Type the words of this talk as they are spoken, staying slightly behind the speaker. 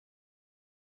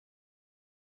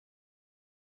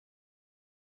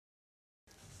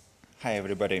Hi,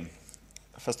 everybody.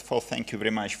 First of all, thank you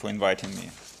very much for inviting me.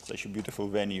 Such a beautiful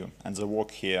venue, and the work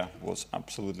here was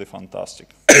absolutely fantastic,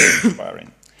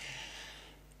 inspiring.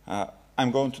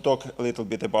 I'm going to talk a little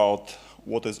bit about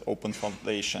what is Open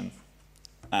Foundation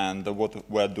and what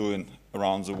we're doing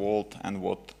around the world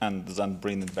and then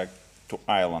bring it back to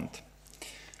Ireland.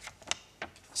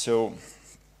 So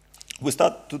we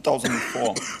started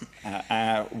 2004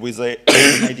 with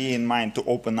an idea in mind to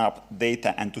open up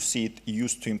data and to see it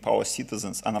used to empower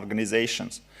citizens and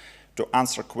organizations to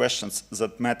answer questions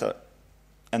that matter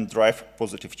and drive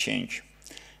positive change.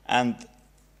 And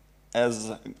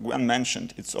as Gwen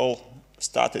mentioned, it's all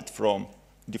started from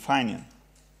defining.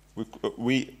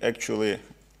 We actually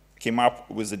came up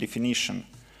with a definition.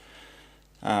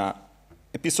 A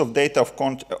piece of data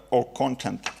or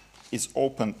content is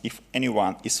open if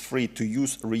anyone is free to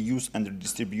use, reuse, and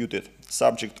redistribute it,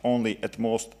 subject only at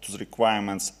most to the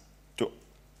requirements to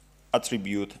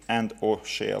attribute and or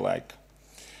share alike.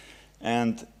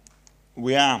 And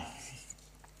we are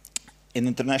an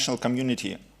international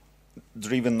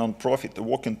community-driven nonprofit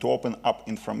working to open up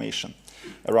information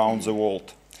around the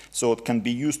world so it can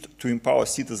be used to empower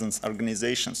citizens and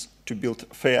organizations to build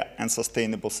fair and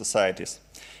sustainable societies.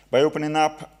 By opening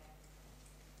up,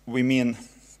 we mean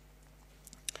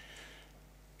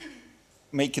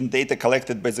making data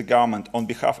collected by the government on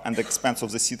behalf and expense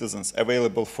of the citizens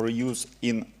available for use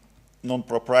in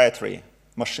non-proprietary,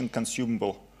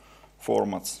 machine-consumable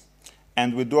formats.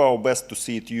 And we do our best to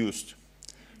see it used.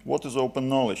 What is open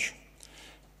knowledge?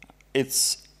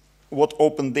 It's what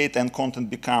open data and content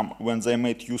become when they're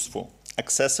made useful,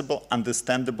 accessible,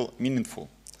 understandable, meaningful,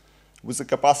 with the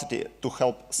capacity to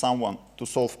help someone to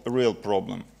solve a real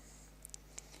problem.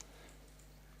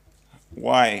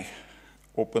 Why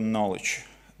open knowledge?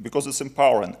 Because it's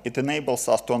empowering. It enables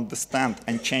us to understand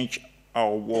and change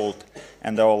our world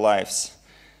and our lives.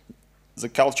 The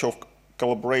culture of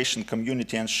collaboration,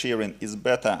 community, and sharing is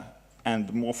better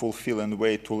and more fulfilling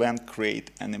way to learn,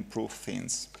 create, and improve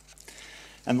things.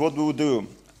 And what do we do?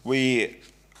 We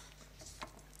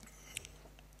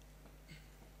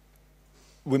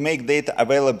make data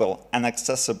available and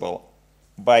accessible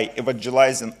by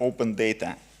evangelizing open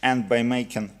data and by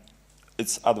making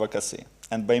its advocacy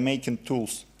and by making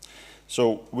tools.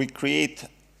 So we create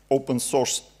open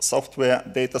source software,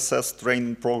 data sets,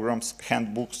 training programs,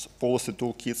 handbooks, policy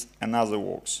toolkits, and other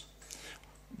works.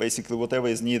 Basically whatever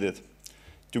is needed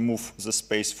to move the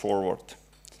space forward.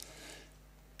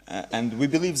 And we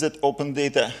believe that open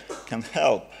data can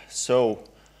help. So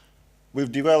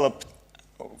we've developed,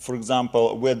 for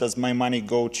example, where does my money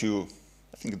go to?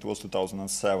 I think it was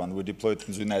 2007. We deployed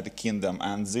in the United Kingdom,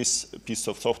 and this piece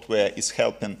of software is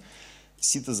helping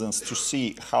citizens to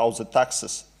see how the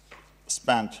taxes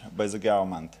spent by the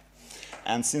government.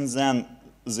 And since then,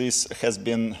 this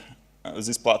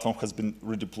platform has been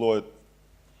redeployed,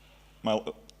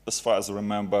 well, as far as I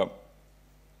remember,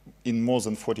 in more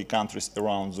than 40 countries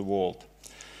around the world.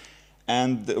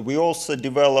 And we also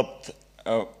developed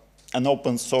an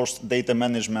open source data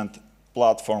management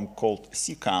platform called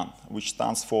CCAN, which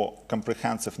stands for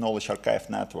Comprehensive Knowledge Archive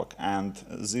Network. And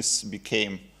this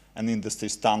became an industry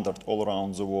standard all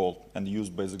around the world and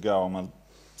used by the government.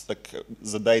 It's like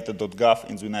the data.gov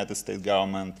in the United States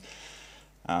government,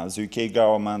 the UK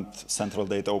government, Central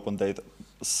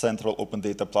Open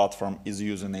Data Platform is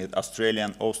using it,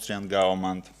 Australian, Austrian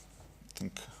government, I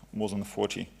think more than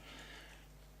 40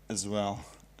 as well,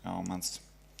 governments.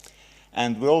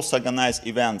 And we also organize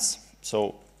events.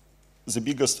 So the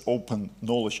biggest open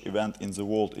knowledge event in the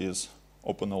world is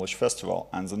Open Knowledge Festival,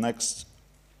 and the next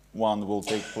one will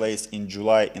take place in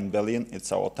July in Berlin.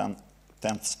 It's our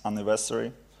 10th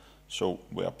anniversary, so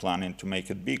we are planning to make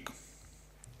it big.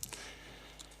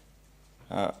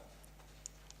 Well,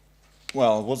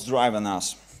 what's driving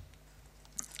us?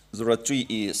 There are three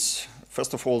E's.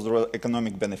 First of all, there are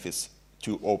economic benefits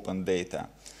to open data.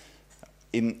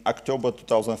 In October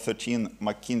 2013,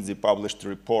 McKinsey published a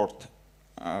report,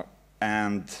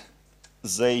 and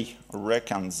they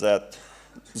reckon that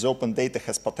the open data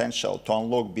has potential to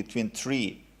unlock between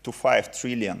 $3 to $5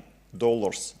 trillion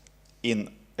in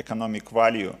economic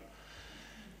value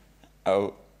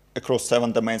across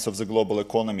 7 domains of the global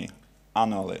economy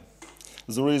annually.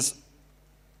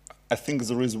 I think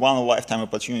there is one lifetime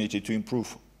opportunity to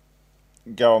improve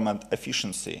government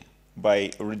efficiency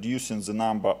by reducing the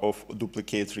number of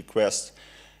duplicate requests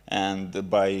and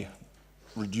by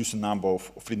reducing the number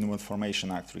of Freedom of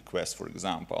Information Act requests, for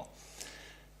example.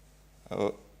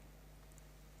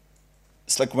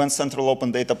 It's like when central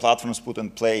open data platforms put in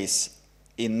place,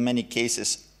 in many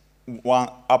cases,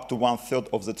 up to 1/3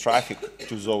 of the traffic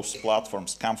to those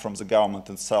platforms come from the government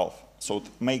itself. So it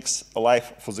makes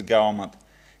life for the government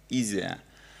easier.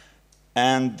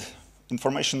 And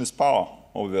information is power,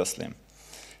 obviously.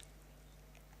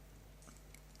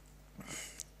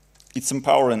 It's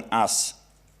empowering us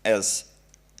as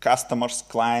customers,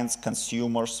 clients,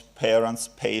 consumers, parents,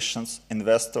 patients,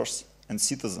 investors, and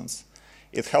citizens.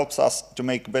 It helps us to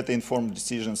make better informed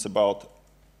decisions about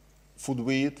food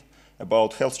we eat,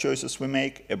 about health choices we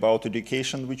make, about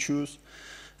education we choose,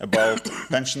 about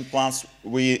pension plans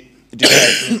we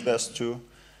decide to invest to,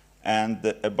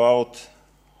 and about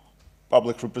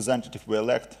public representative we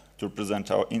elect to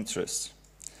represent our interests.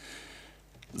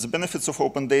 The benefits of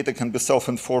open data can be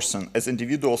self-enforcing. As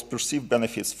individuals perceive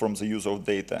benefits from the use of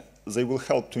data, they will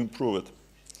help to improve it.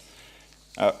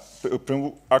 To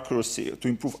improve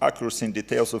accuracy and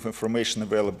details of information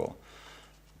available,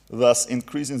 thus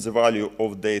increasing the value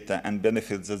of data and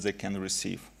benefits that they can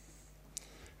receive.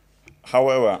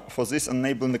 However, for this,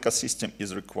 enabling ecosystem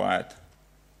is required.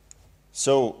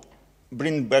 So,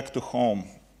 bring back to home.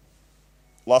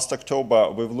 Last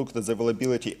October, we've looked at the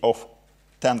availability of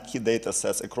 10 key data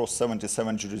sets across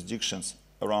 77 jurisdictions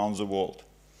around the world.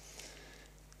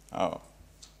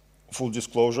 Full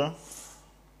disclosure,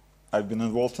 I've been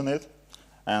involved in it,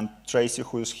 and Tracy,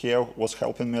 who is here, was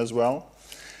helping me as well.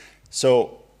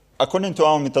 So, according to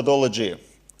our methodology,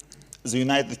 the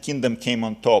United Kingdom came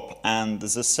on top, and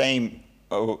the same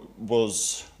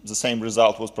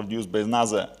result was produced by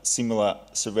another similar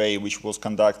survey, which was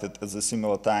conducted at a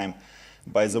similar time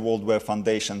by the World Wide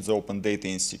Foundation, the Open Data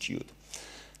Institute.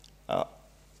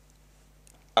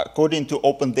 According to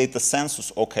Open Data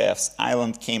Census, OKF's,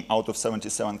 Ireland came out of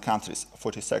 77 countries,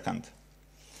 42nd.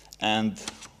 And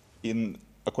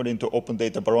according to Open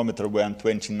Data Barometer, we're on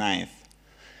 29th.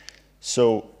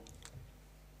 So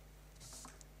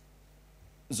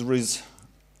there is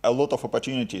a lot of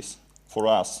opportunities for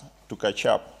us to catch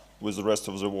up with the rest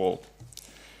of the world.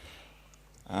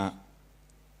 And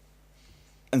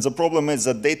the problem is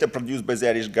that data produced by the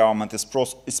Irish government is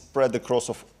spread across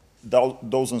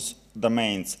dozens of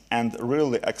domains and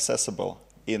rarely accessible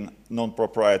in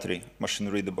non-proprietary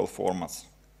machine-readable formats.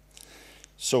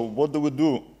 So what do we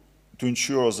do to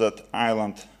ensure that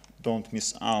Ireland don't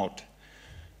miss out?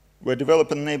 We're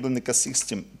developing an enabling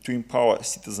ecosystem to empower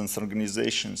citizens'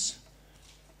 organizations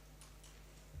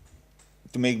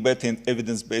to make better and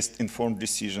evidence-based informed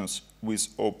decisions with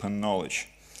open knowledge.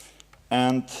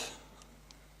 And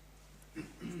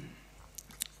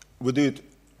we do it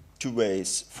two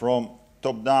ways. From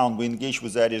top down, we engage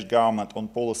with the Irish government on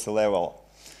policy level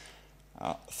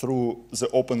through the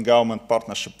open government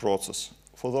partnership process.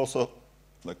 For those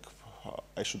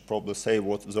I should probably say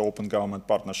what the open government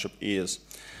partnership is.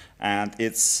 And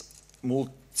it's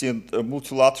a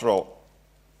multilateral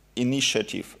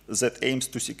initiative that aims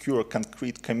to secure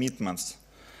concrete commitments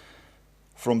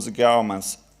from the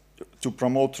governments to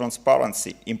promote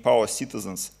transparency, empower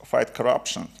citizens, fight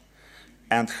corruption,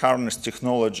 and harness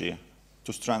technology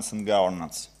to strengthen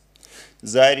governance.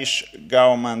 The Irish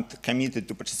government committed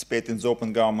to participate in the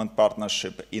Open Government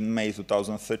Partnership in May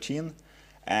 2013,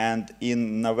 and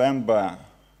in November,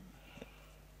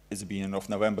 at the beginning of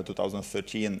November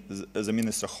 2013, the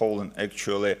Minister Holland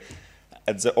actually,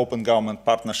 at the Open Government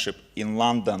Partnership in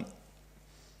London,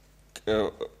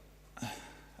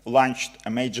 launched a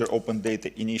major open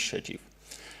data initiative.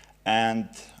 And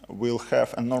we'll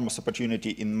have enormous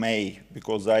opportunity in May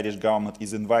because the Irish government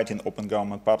is inviting Open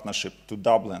Government Partnership to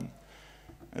Dublin.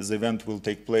 The event will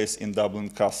take place in Dublin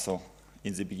Castle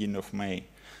in the beginning of May.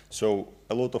 So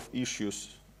a lot of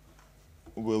issues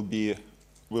we'll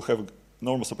have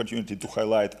enormous opportunity to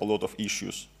highlight a lot of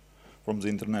issues from the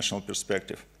international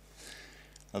perspective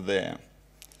there.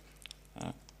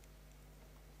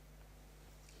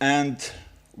 And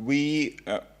we're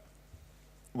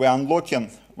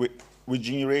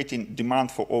generating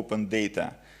demand for open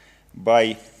data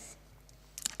by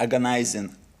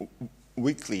organizing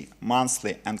weekly,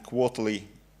 monthly, and quarterly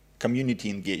community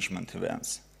engagement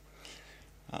events.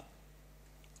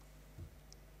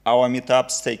 Our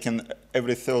meetups taken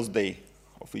every Thursday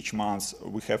of each month.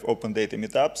 We have open data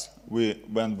meetups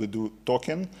when we do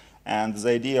talking, and the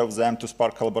idea of them to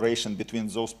spark collaboration between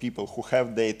those people who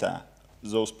have data,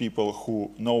 those people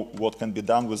who know what can be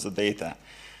done with the data,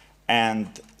 and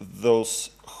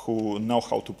those who know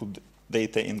how to put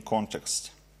data in context.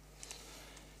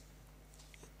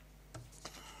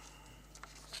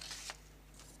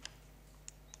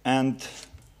 And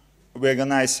we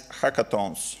organize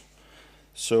hackathons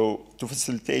so to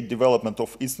facilitate development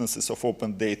of instances of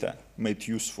open data made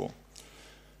useful.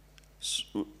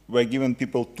 So we're giving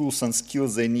people tools and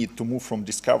skills they need to move from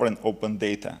discovering open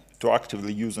data to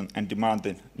actively using and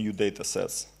demanding new data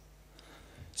sets.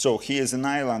 So here is an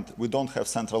island. We don't have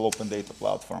central open data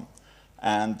platform.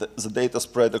 And the data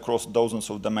spread across dozens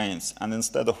of domains. And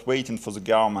instead of waiting for the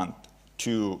government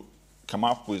to come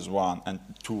up with one and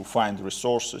to find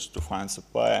resources, to find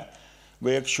supplier,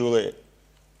 we actually,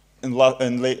 in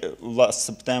last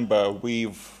September,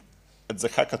 at the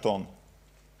hackathon,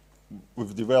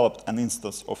 we've developed an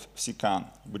instance of CCAN.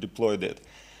 We deployed it.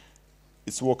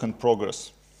 It's work in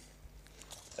progress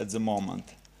at the moment.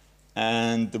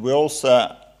 And we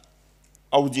also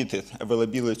audited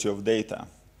availability of data.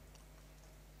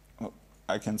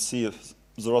 I can see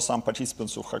there are some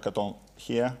participants of hackathon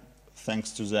here,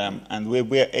 thanks to them. And we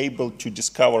were able to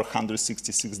discover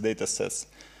 166 data sets,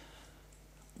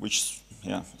 which,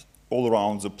 yeah, all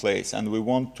around the place. And we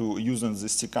want to use the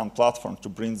CCAN platform to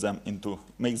bring them into,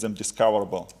 make them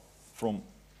discoverable from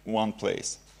one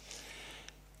place.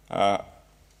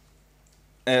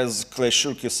 As Clay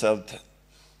Shirky said,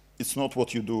 it's not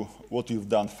what you do, what you've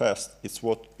done first, it's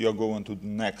what you're going to do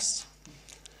next.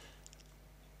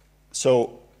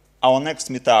 So our next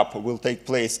meetup will take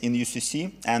place in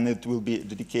UCC, and it will be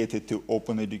dedicated to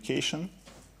open education.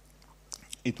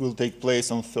 It will take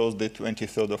place on Thursday,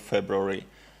 23rd of February.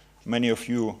 Many of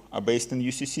you are based in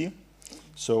UCC,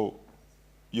 so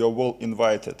you're well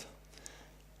invited.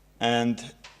 And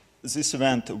this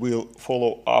event will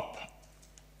followed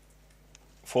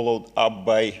up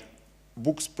by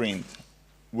book sprint,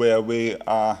 where we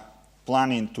are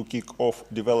planning to kick off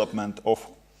development of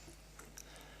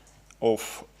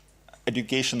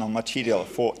educational material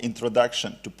for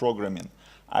introduction to programming.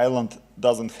 Ireland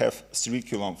doesn't have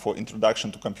curriculum for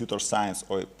introduction to computer science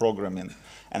or programming,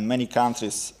 and many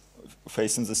countries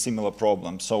facing the similar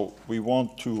problem. So we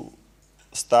want to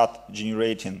start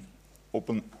generating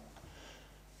open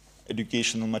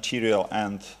educational material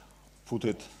and put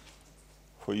it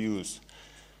for use.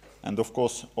 And of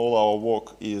course, all our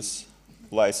work is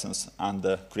licensed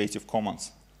under Creative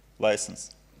Commons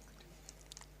license.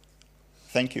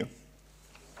 Thank you.